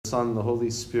Son, the Holy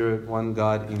Spirit, one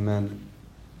God, Amen.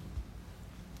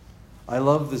 I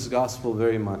love this gospel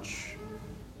very much.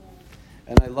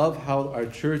 And I love how our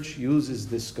church uses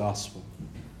this gospel.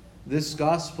 This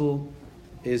gospel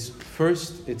is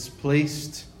first, it's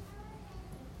placed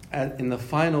in the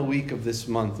final week of this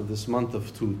month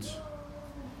of Tut.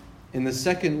 In the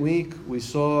second week, we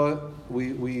heard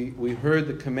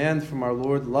the command from our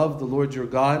Lord, love the Lord your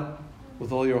God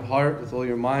with all your heart, with all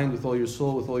your mind, with all your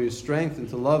soul, with all your strength, and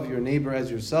to love your neighbor as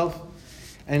yourself.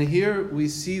 And here we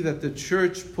see that the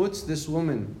church puts this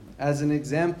woman as an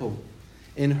example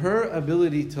in her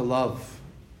ability to love.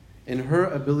 In her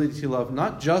ability to love,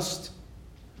 not just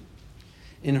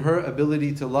in her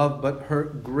ability to love, but her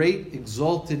great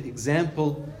exalted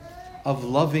example of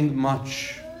loving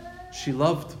much. She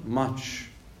loved much.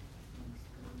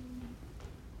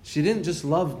 She didn't just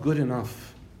love good enough.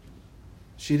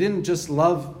 She didn't just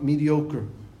love mediocre.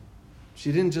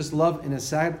 She didn't just love in a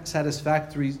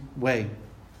satisfactory way,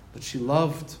 but she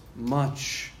loved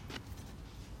much.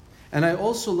 And I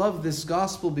also love this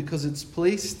gospel because it's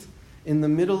placed in the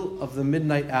middle of the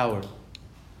midnight hour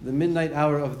of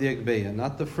the Agbeya.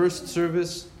 Not the first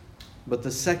service, but the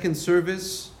second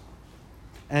service.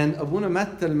 And Abuna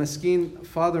Matta al-Maskin,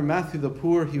 Father Matthew the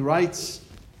Poor, he writes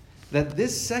that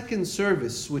this second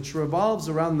service, which revolves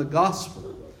around the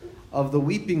gospel of the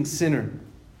weeping sinner,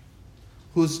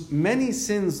 whose many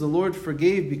sins the Lord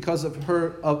forgave because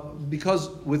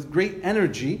with great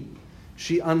energy,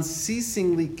 she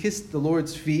unceasingly kissed the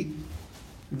Lord's feet,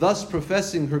 thus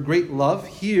professing her great love.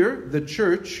 Here, the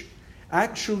church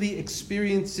actually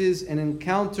experiences an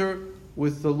encounter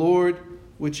with the Lord,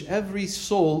 which every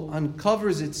soul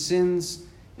uncovers its sins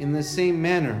in the same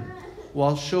manner,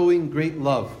 while showing great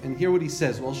love. And hear what he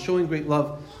says, while showing great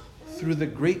love through the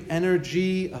great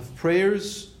energy of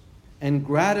prayers and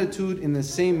gratitude in the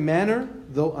same manner,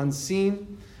 though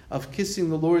unseen, of kissing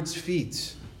the Lord's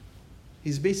feet.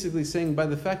 He's basically saying, by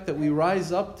the fact that we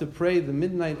rise up to pray the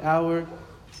midnight hour,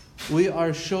 we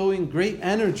are showing great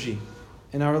energy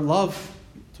in our love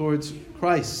towards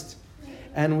Christ.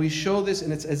 And we show this,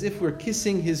 and it's as if we're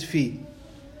kissing his feet.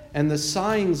 And the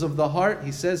sighings of the heart,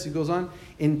 he goes on,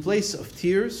 in place of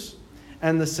tears,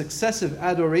 and the successive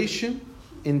adoration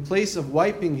in place of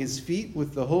wiping his feet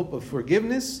with the hope of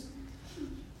forgiveness.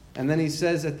 And then he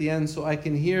says at the end, so I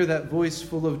can hear that voice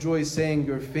full of joy saying,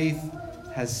 your faith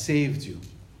has saved you.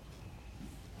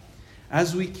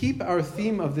 As we keep our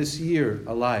theme of this year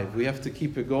alive, we have to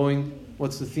keep it going.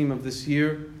 What's the theme of this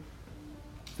year?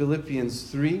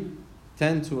 Philippians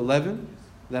 3:10-11,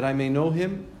 that I may know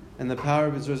him and the power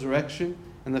of his resurrection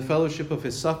and the fellowship of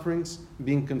his sufferings,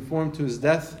 being conformed to his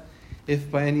death,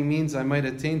 if by any means I might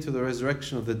attain to the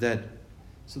resurrection of the dead.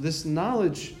 So this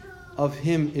knowledge of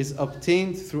him is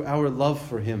obtained through our love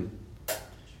for him.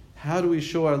 How do we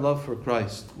show our love for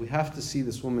Christ? We have to see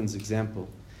this woman's example.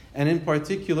 And in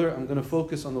particular, I'm going to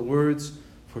focus on the words,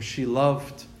 for she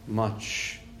loved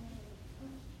much.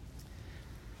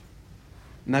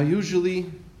 Now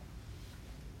usually,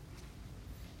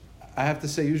 I have to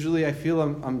say, I feel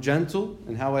I'm gentle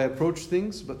in how I approach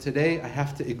things, but today I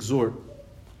have to exhort.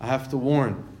 I have to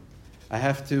warn. I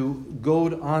have to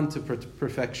goad on to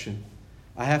perfection.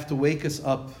 I have to wake us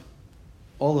up,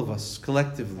 all of us,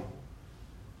 collectively.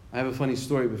 I have a funny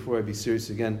story before I be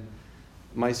serious again.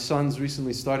 My sons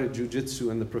recently started jiu-jitsu,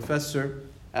 and the professor,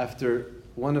 after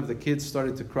one of the kids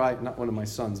started to cry, not one of my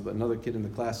sons, but another kid in the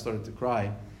class started to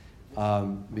cry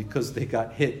because they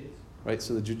got hit, right?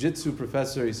 So the jiu-jitsu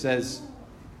professor, he says,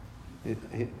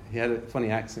 he had a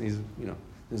funny accent,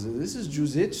 this is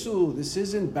jiu-jitsu, this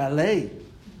isn't ballet,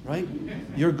 right?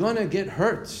 You're going to get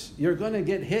hurt, you're going to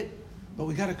get hit, but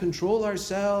we got to control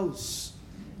ourselves.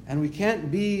 And we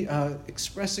can't be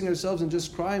expressing ourselves and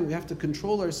just crying. We have to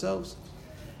control ourselves.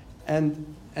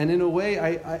 And in a way,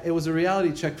 it was a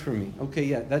reality check for me. Okay,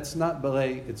 yeah, that's not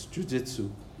ballet, it's jiu-jitsu.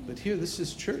 But here, this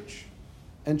is church.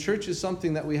 And church is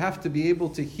something that we have to be able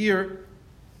to hear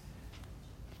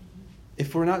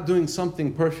if we're not doing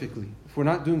something perfectly, if we're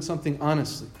not doing something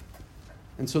honestly.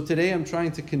 And so today I'm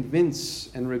trying to convince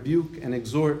and rebuke and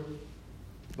exhort,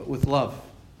 but with love.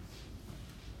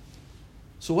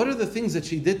 So what are the things that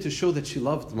she did to show that she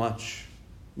loved much?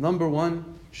 Number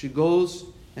one, she goes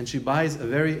and she buys a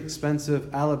very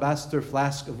expensive alabaster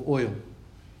flask of oil.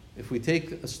 If we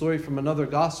take a story from another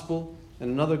gospel,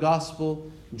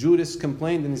 Judas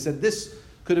complained and he said, this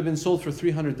could have been sold for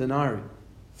 300 denarii.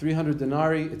 300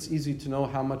 denarii, it's easy to know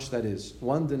how much that is.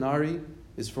 1 denarii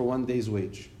is for 1 day's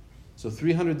wage. So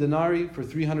 300 denarii for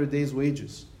 300 days'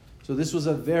 wages. So this was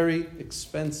a very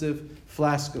expensive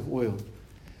flask of oil.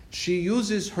 She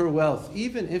uses her wealth,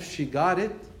 even if she got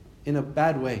it in a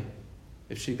bad way.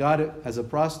 If she got it as a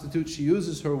prostitute, she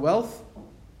uses her wealth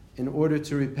in order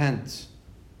to repent.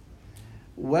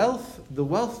 The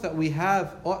wealth that we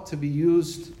have ought to be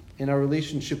used in our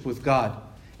relationship with God.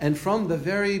 And from the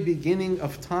very beginning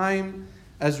of time,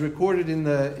 as recorded in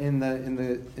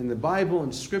the Bible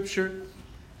and Scripture,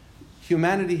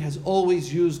 humanity has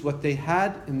always used what they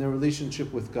had in their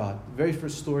relationship with God. The very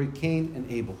first story, Cain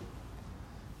and Abel.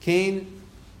 Cain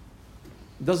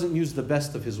doesn't use the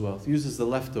best of his wealth, uses the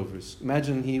leftovers.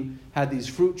 Imagine he had these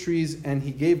fruit trees and he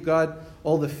gave God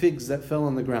all the figs that fell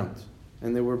on the ground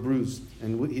and they were bruised.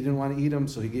 And he didn't want to eat them,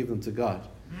 so he gave them to God.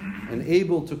 And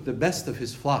Abel took the best of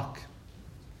his flock.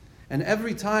 And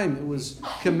every time it was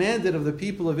commanded of the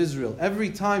people of Israel,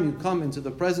 every time you come into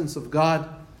the presence of God,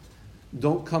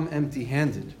 don't come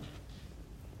empty-handed.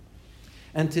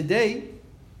 And today,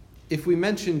 if we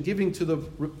mention giving to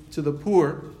the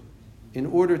poor in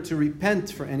order to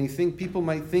repent for anything, people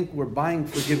might think we're buying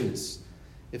forgiveness.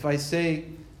 If I say,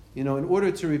 in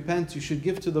order to repent, you should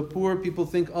give to the poor, people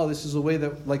think, oh, this is a way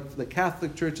that, like the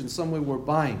Catholic Church, in some way we're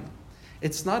buying.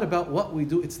 It's not about what we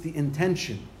do, it's the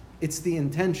intention. It's the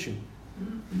intention.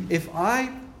 If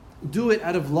I do it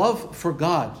out of love for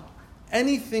God,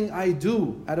 anything I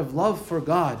do out of love for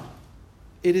God,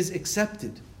 it is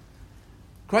accepted.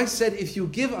 Christ said, if you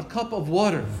give a cup of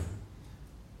water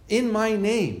in my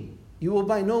name, you will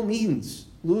by no means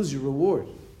lose your reward.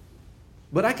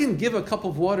 But I can give a cup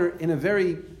of water in a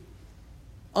very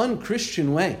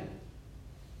unchristian way.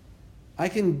 I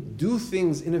can do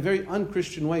things in a very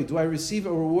unchristian way. Do I receive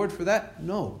a reward for that?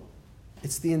 No.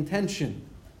 It's the intention.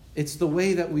 It's the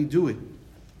way that we do it.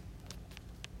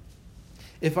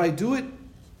 If I do it,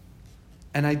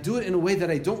 and I do it in a way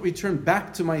that I don't return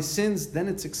back to my sins, then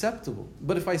it's acceptable.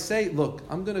 But if I say, look,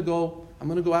 I'm going to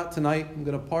go out tonight, I'm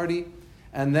going to party,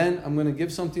 and then I'm going to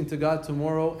give something to God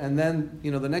tomorrow, and then,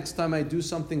 the next time I do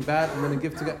something bad, I'm going to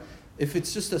give to God. If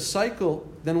it's just a cycle,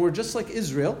 then we're just like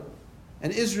Israel.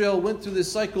 And Israel went through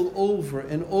this cycle over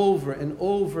and over and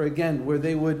over again, where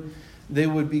they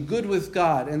would be good with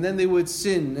God, and then they would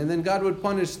sin, and then God would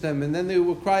punish them, and then they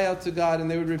would cry out to God, and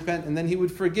they would repent, and then He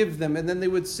would forgive them, and then they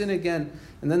would sin again,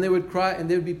 and then they would cry, and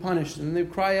they would be punished, and then they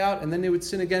would cry out, and then they would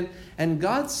sin again. And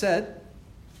God said,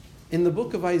 in the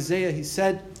book of Isaiah, He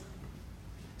said,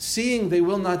 seeing they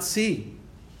will not see,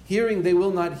 hearing they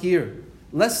will not hear,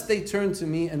 lest they turn to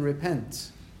me and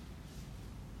repent.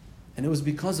 And it was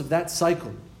because of that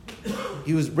cycle.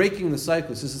 He was breaking the cycle.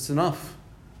 He says, it's enough.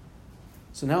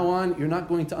 So now on, you're not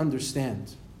going to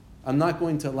understand. I'm not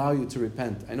going to allow you to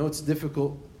repent. I know it's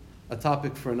difficult, a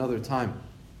topic for another time.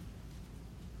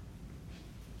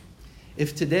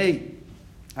 If today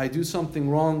I do something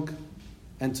wrong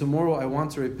and tomorrow I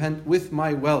want to repent with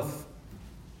my wealth,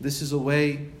 this is a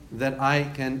way that I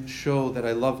can show that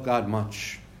I love God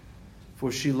much.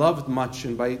 For she loved much,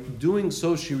 and by doing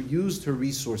so, she used her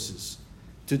resources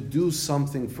to do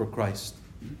something for Christ.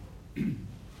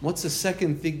 What's the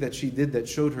second thing that she did that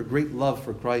showed her great love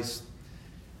for Christ?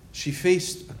 She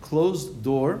faced a closed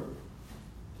door.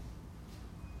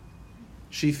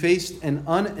 She faced an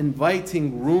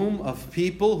uninviting room of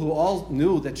people who all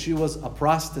knew that she was a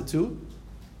prostitute.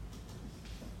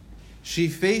 She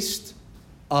faced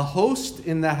a host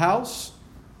in the house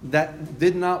that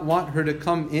did not want her to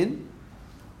come in.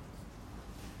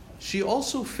 She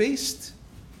also faced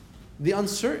the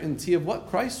uncertainty of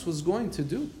what Christ was going to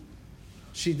do.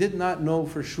 She did not know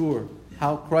for sure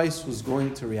how Christ was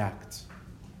going to react.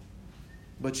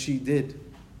 But she did.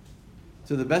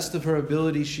 To the best of her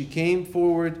ability, she came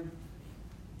forward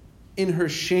in her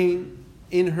shame,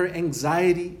 in her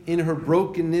anxiety, in her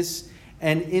brokenness,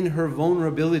 and in her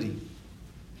vulnerability.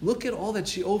 Look at all that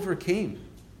she overcame.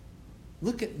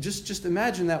 Look at, just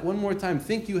imagine that one more time.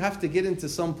 Think you have to get into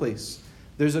some place.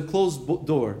 There's a closed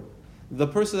door. The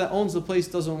person that owns the place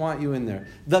doesn't want you in there.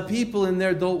 The people in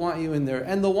there don't want you in there.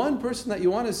 And the one person that you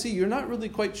want to see, you're not really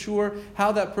quite sure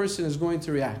how that person is going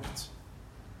to react.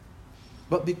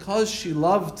 But because she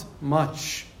loved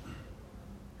much,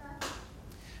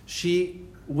 she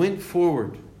went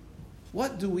forward.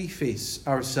 What do we face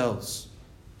ourselves?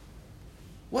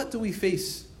 What do we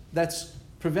face that's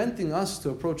preventing us to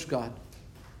approach God?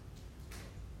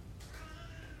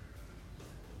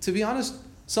 To be honest,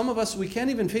 some of us, we can't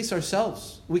even face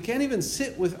ourselves. We can't even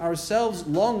sit with ourselves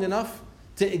long enough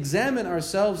to examine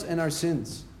ourselves and our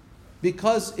sins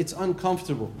because it's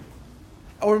uncomfortable.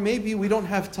 Or maybe we don't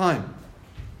have time.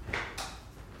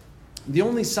 The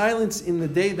only silence in the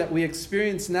day that we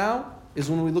experience now is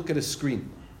when we look at a screen,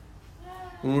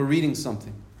 when we're reading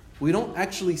something. We don't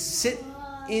actually sit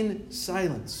in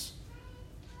silence.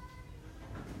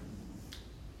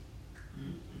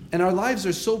 And our lives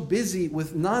are so busy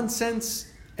with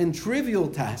nonsense and trivial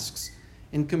tasks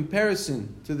in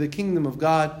comparison to the kingdom of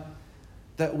God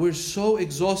that we're so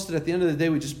exhausted at the end of the day.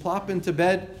 We just plop into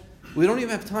bed. We don't even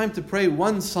have time to pray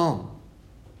one psalm.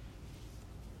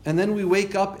 And then we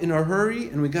wake up in a hurry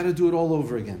and we got to do it all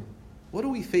over again. What do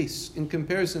we face in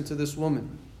comparison to this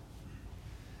woman?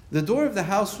 The door of the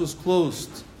house was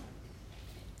closed.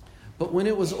 But when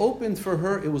it was opened for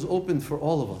her, it was opened for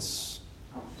all of us.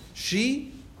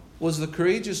 She was the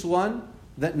courageous one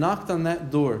that knocked on that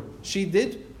door. She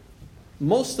did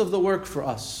most of the work for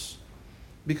us,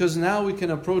 because now we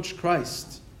can approach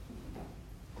Christ.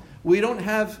 We don't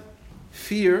have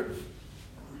fear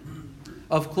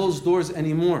of closed doors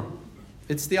anymore.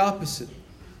 It's the opposite.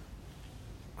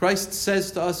 Christ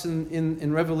says to us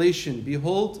in Revelation,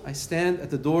 "Behold, I stand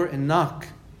at the door and knock."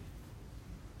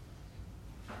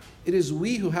 It is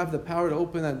we who have the power to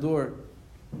open that door,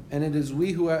 and it is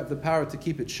we who have the power to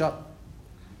keep it shut.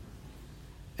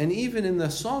 And even in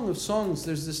the Song of Songs,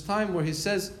 there's this time where he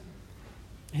says,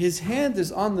 his hand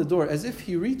is on the door, as if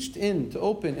he reached in to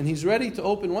open, and he's ready to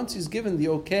open once he's given the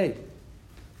okay.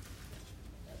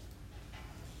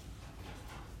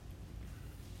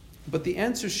 But the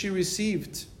answer she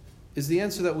received is the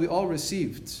answer that we all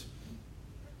received.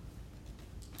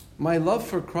 My love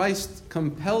for Christ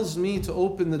compels me to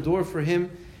open the door for him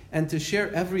and to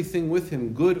share everything with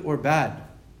him, good or bad.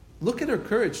 Look at her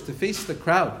courage to face the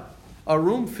crowd, a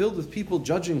room filled with people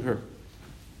judging her,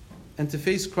 and to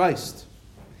face Christ.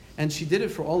 And she did it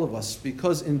for all of us,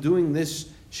 because in doing this,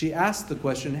 she asked the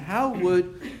question, how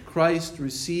would Christ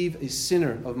receive a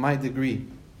sinner of my degree?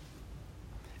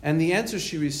 And the answer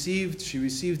she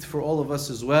received for all of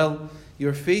us as well.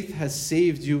 Your faith has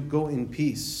saved you, go in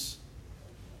peace.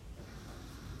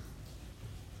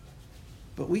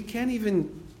 But we can't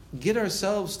even get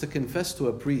ourselves to confess to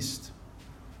a priest.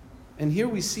 And here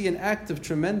we see an act of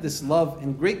tremendous love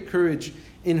and great courage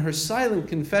in her silent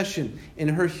confession. In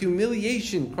her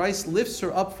humiliation, Christ lifts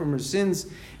her up from her sins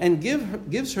and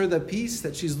gives her the peace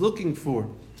that she's looking for.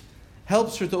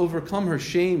 Helps her to overcome her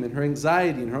shame and her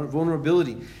anxiety and her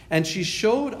vulnerability. And she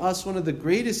showed us one of the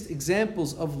greatest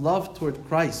examples of love toward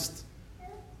Christ.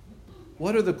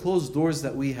 What are the closed doors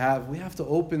that we have? We have to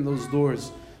open those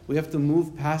doors. We have to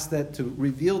move past that to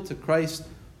reveal to Christ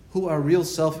who our real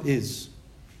self is.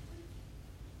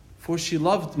 For she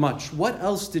loved much. What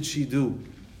else did she do?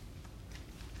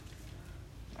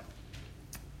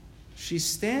 She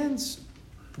stands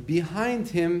behind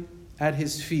him at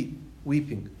his feet,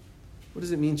 weeping. What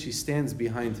does it mean she stands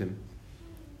behind him?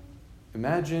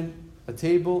 Imagine a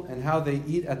table and how they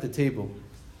eat at the table.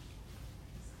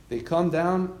 They come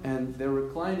down and they're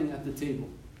reclining at the table,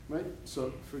 right?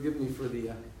 So forgive me for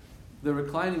they're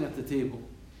reclining at the table.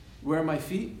 Where are my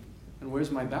feet and where's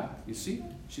my back? You see?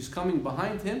 She's coming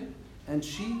behind him and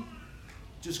she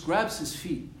just grabs his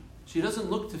feet. She doesn't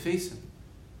look to face him.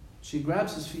 She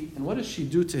grabs his feet, and what does she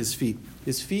do to his feet?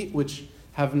 His feet, which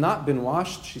have not been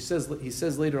washed. He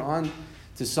says later on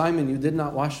to Simon, you did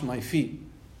not wash my feet.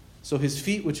 So his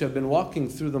feet, which have been walking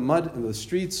through the mud and the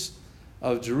streets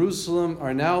of Jerusalem,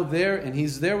 are now there, and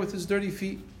he's there with his dirty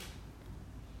feet.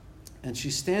 And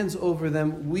she stands over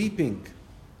them weeping,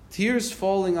 tears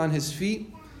falling on his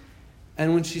feet.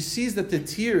 And when she sees that the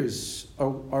tears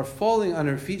are falling on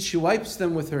her feet, she wipes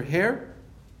them with her hair.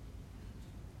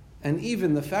 And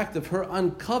even the fact of her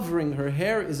uncovering her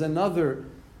hair is another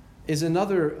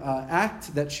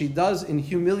act that she does in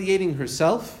humiliating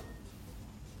herself.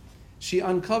 She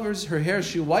uncovers her hair,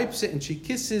 she wipes it, and she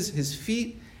kisses his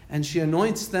feet, and she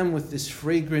anoints them with this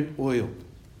fragrant oil.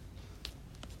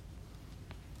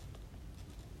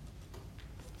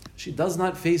 She does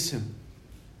not face him.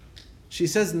 She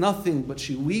says nothing, but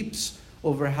she weeps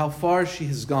over how far she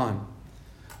has gone,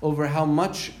 over how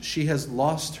much she has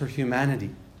lost her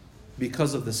humanity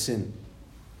because of the sin.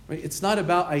 Right? It's not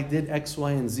about I did X,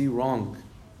 Y, and Z wrong.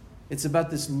 It's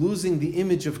about this losing the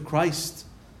image of Christ,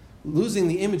 losing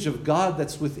the image of God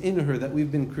that's within her, that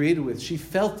we've been created with. She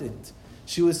felt it.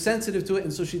 She was sensitive to it,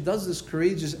 and so she does this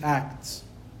courageous act.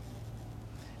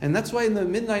 And that's why in the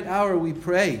midnight hour we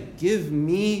pray, give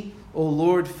me, O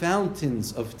Lord,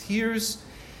 fountains of tears,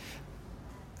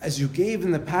 as you gave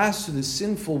in the past to the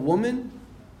sinful woman.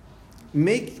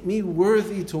 Make me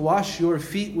worthy to wash your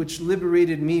feet, which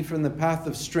liberated me from the path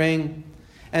of straying,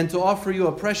 and to offer you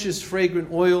a precious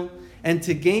fragrant oil, and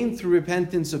to gain through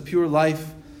repentance a pure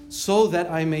life, so that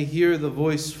I may hear the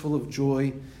voice full of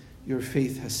joy, your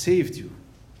faith has saved you.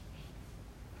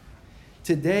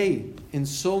 Today, in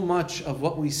so much of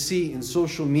what we see in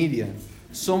social media,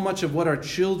 so much of what our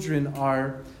children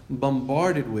are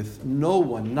bombarded with, no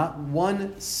one, not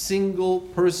one single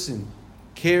person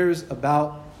cares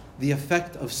about the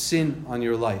effect of sin on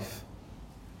your life.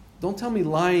 Don't tell me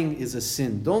lying is a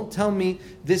sin. Don't tell me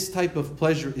this type of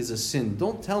pleasure is a sin.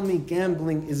 Don't tell me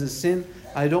gambling is a sin.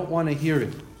 I don't want to hear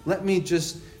it. Let me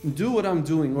just do what I'm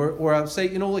doing. Or I'll say,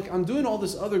 like I'm doing all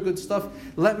this other good stuff.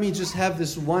 Let me just have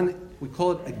this one, we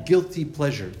call it a guilty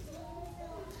pleasure.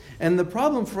 And the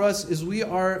problem for us is we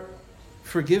are,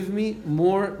 forgive me,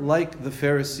 more like the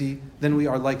Pharisee than we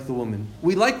are like the woman.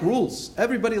 We like rules.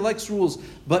 Everybody likes rules,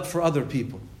 but for other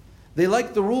people. They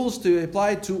like the rules to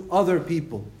apply to other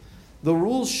people. The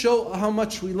rules show how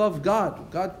much we love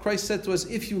God. Christ said to us,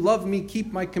 if you love me,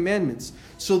 keep my commandments.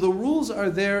 So the rules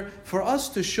are there for us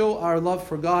to show our love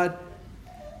for God.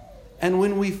 And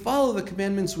when we follow the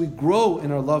commandments, we grow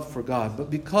in our love for God. But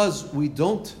because we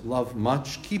don't love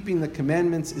much, keeping the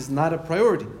commandments is not a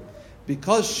priority.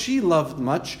 Because she loved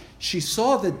much, she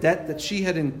saw the debt that she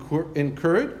had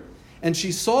incurred, and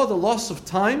she saw the loss of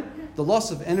time, the loss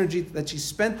of energy that she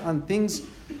spent on things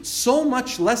so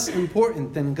much less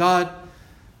important than God.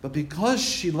 But because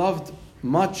she loved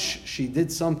much, she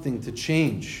did something to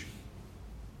change.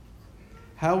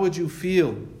 How would you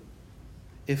feel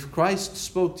if Christ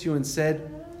spoke to you and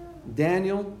said,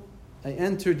 Daniel, I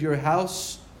entered your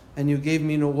house and you gave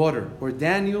me no water? Or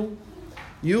Daniel,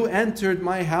 you entered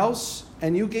my house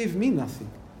and you gave me nothing.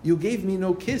 You gave me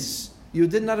no kiss. You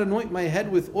did not anoint my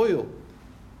head with oil.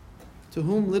 To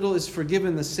whom little is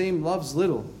forgiven, the same loves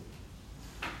little.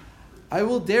 I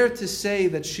will dare to say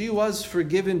that she was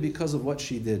forgiven because of what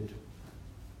she did.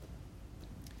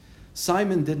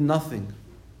 Simon did nothing,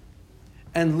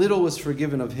 and little was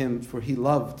forgiven of him, for he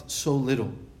loved so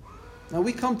little. Now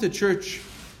we come to church,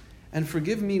 and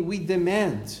forgive me, we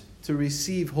demand to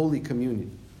receive Holy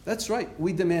Communion. That's right,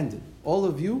 we demand it. All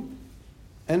of you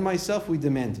and myself, we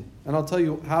demand it. And I'll tell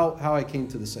you how I came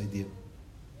to this idea.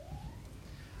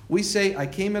 We say, I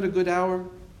came at a good hour,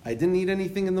 I didn't eat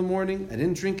anything in the morning, I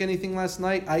didn't drink anything last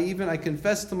night, I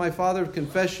confessed to my father of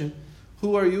confession.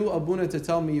 Who are you, Abuna, to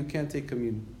tell me you can't take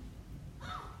communion?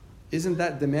 Isn't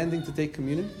that demanding to take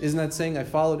communion? Isn't that saying I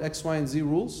followed X, Y, and Z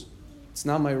rules? It's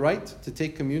now my right to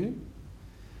take communion?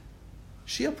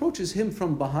 She approaches him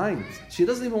from behind. She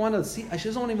doesn't even want to see, she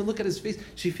doesn't want to even look at his face.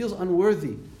 She feels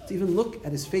unworthy to even look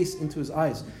at his face, into his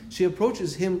eyes. She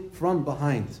approaches him from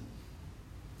behind.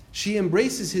 She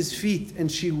embraces his feet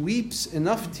and she weeps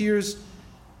enough tears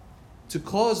to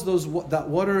cause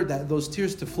those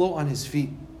tears to flow on his feet.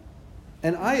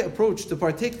 And I approach to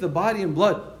partake the body and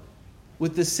blood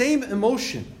with the same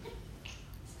emotion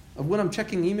of when I'm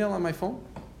checking email on my phone.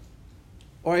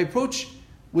 Or I approach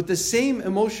with the same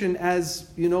emotion as,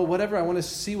 whatever, I want to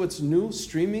see what's new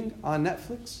streaming on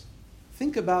Netflix.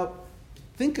 Think about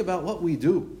what we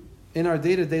do in our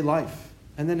day-to-day life,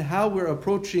 and then how we're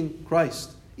approaching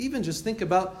Christ. Even just think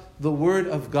about the Word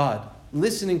of God,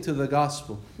 listening to the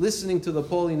Gospel, listening to the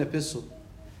Pauline Epistle.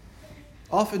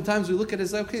 Oftentimes we look at it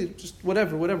as, okay, just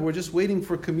whatever, we're just waiting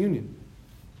for communion.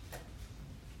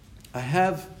 I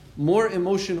have more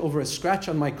emotion over a scratch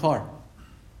on my car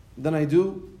than I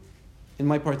do in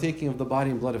my partaking of the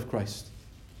body and blood of Christ.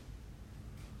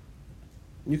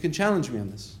 You can challenge me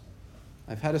on this.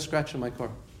 I've had a scratch on my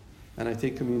car, and I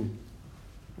take communion.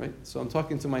 Right? So I'm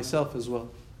talking to myself as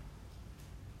well.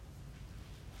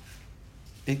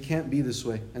 It can't be this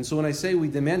way. And so when I say we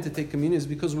demand to take communion, it's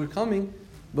because we're coming,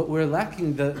 but we're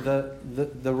lacking the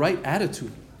right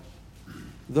attitude,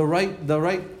 the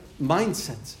right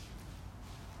mindset.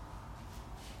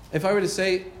 If I were to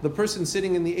say, the person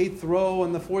sitting in the 8th row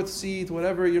and the 4th seat,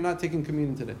 whatever, you're not taking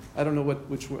communion today. I don't know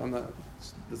which I'm not.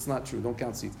 That's not true. Don't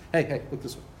count seats. Hey, look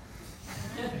this way.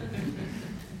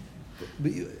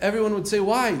 But everyone would say,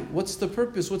 why? What's the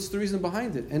purpose? What's the reason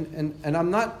behind it? And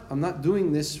I'm not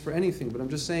doing this for anything, but I'm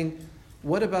just saying,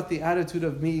 what about the attitude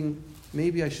of being,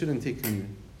 maybe I shouldn't take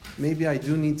communion. Maybe I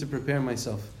do need to prepare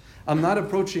myself. I'm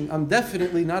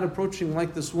definitely not approaching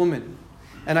like this woman.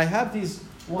 And I have these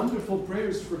wonderful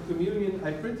prayers for communion.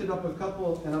 I printed up a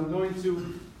couple, and I'm going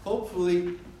to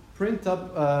hopefully print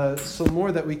up some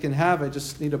more that we can have. I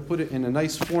just need to put it in a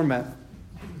nice format.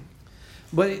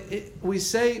 But we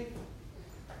say,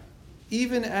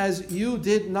 even as you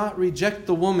did not reject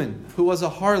the woman who was a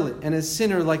harlot and a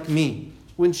sinner like me,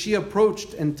 when she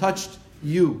approached and touched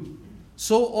you,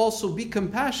 so also be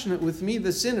compassionate with me,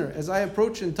 the sinner, as I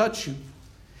approach and touch you.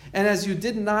 And as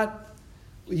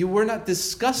you were not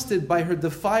disgusted by her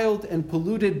defiled and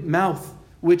polluted mouth,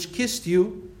 which kissed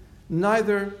you,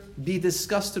 neither be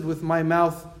disgusted with my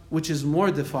mouth, which is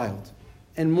more defiled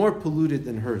and more polluted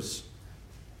than hers.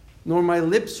 Nor my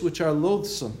lips, which are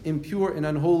loathsome, impure and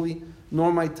unholy,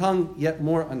 nor my tongue, yet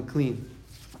more unclean.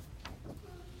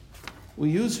 We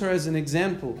use her as an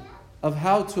example of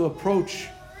how to approach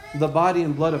the body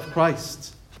and blood of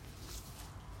Christ.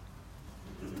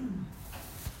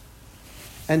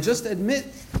 And just admit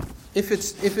if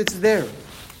it's there,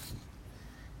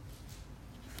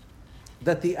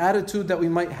 that the attitude that we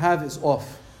might have is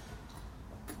off.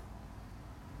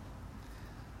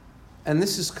 And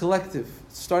this is collective,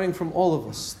 starting from all of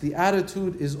us. The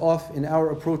attitude is off in our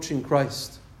approaching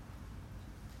Christ.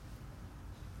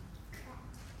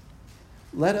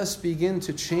 Let us begin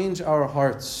to change our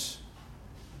hearts,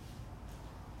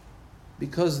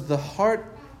 because the heart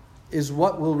is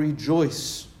what will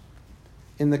rejoice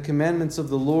in the commandments of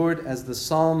the Lord, as the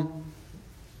Psalms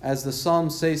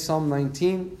say, Psalm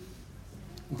 19.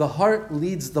 The heart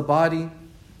leads the body,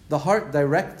 the heart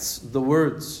directs the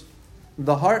words,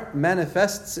 the heart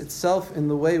manifests itself in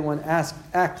the way one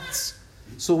acts.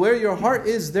 So where your heart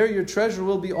is, there your treasure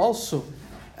will be also.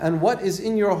 And what is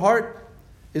in your heart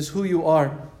is who you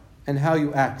are and how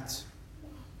you act.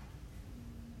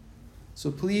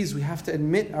 So please, we have to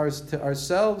admit to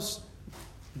ourselves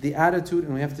the attitude,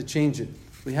 and we have to change it.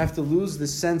 We have to lose the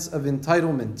sense of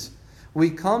entitlement. We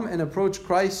come and approach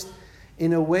Christ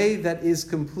in a way that is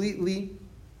completely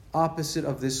opposite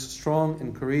of this strong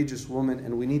and courageous woman,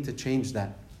 and we need to change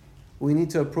that. We need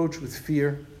to approach with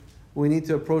fear. We need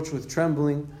to approach with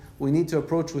trembling. We need to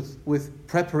approach with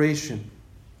preparation.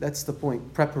 That's the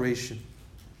point, preparation.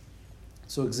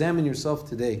 So examine yourself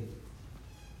today.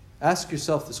 Ask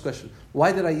yourself this question: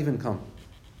 why did I even come?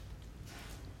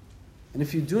 And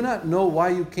if you do not know why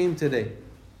you came today,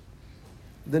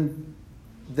 then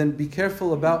be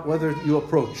careful about whether you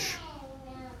approach.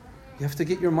 You have to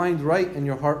get your mind right and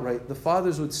your heart right. The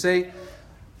fathers would say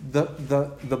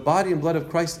the body and blood of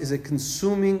Christ is a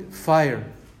consuming fire.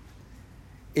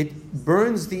 It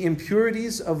burns the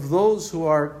impurities of those who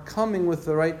are coming with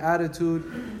the right attitude,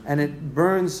 and it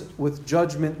burns with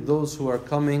judgment those who are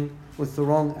coming with the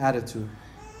wrong attitude.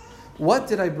 What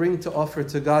did I bring to offer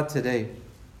to God today?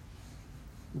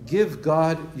 Give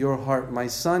God your heart. My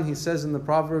son, he says in the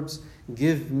Proverbs,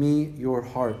 give me your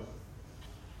heart.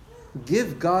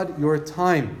 Give God your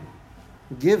time.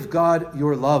 Give God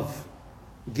your love.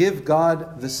 Give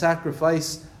God the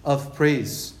sacrifice of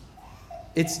praise.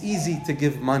 It's easy to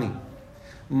give money.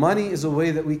 Money is a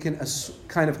way that we can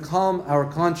kind of calm our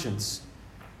conscience.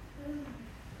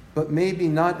 But maybe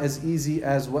not as easy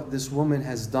as what this woman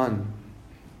has done.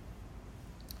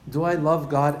 Do I love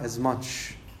God as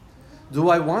much? Do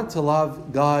I want to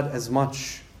love God as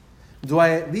much? Do I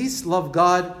at least love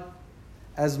God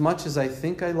as much as I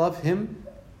think I love Him?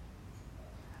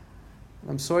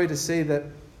 I'm sorry to say that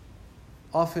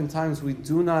oftentimes we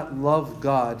do not love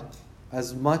God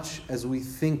as much as we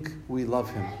think we love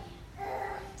Him.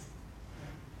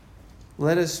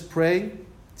 Let us pray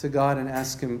to God and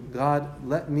ask Him, God,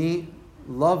 let me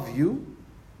love You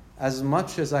as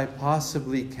much as I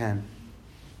possibly can.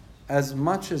 As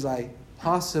much as I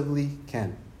possibly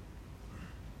can.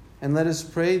 And let us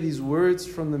pray these words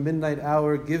from the midnight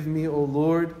hour: give me, O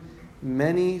Lord,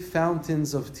 many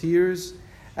fountains of tears,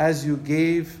 as You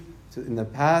gave in the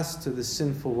past to the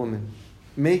sinful woman.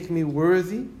 Make me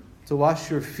worthy to wash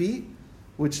Your feet,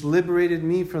 which liberated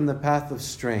me from the path of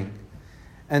straying,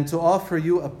 and to offer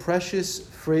You a precious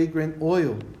fragrant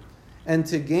oil, and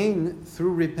to gain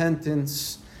through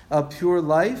repentance a pure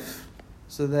life,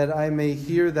 so that I may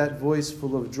hear that voice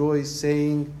full of joy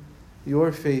saying,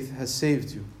 Your faith has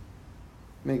saved you.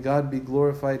 May God be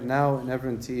glorified now and ever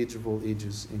into the age of all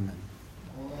ages. Amen.